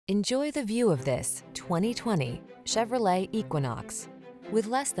Enjoy the view of this 2020 Chevrolet Equinox. With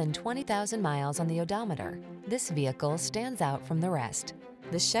less than 20,000 miles on the odometer, this vehicle stands out from the rest.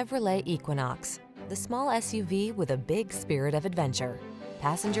 The Chevrolet Equinox, the small SUV with a big spirit of adventure.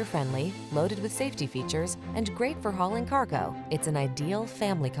 Passenger-friendly, loaded with safety features, and great for hauling cargo, it's an ideal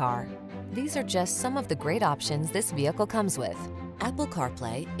family car. These are just some of the great options this vehicle comes with: Apple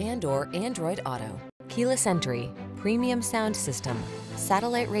CarPlay and/or Android Auto, keyless entry, premium sound system,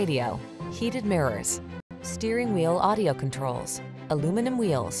 satellite radio, heated mirrors, steering wheel audio controls, aluminum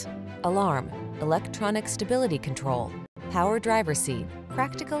wheels, alarm, electronic stability control, power driver seat.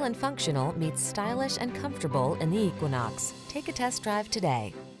 Practical and functional meets stylish and comfortable in the Equinox. Take a test drive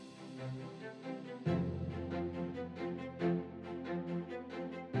today.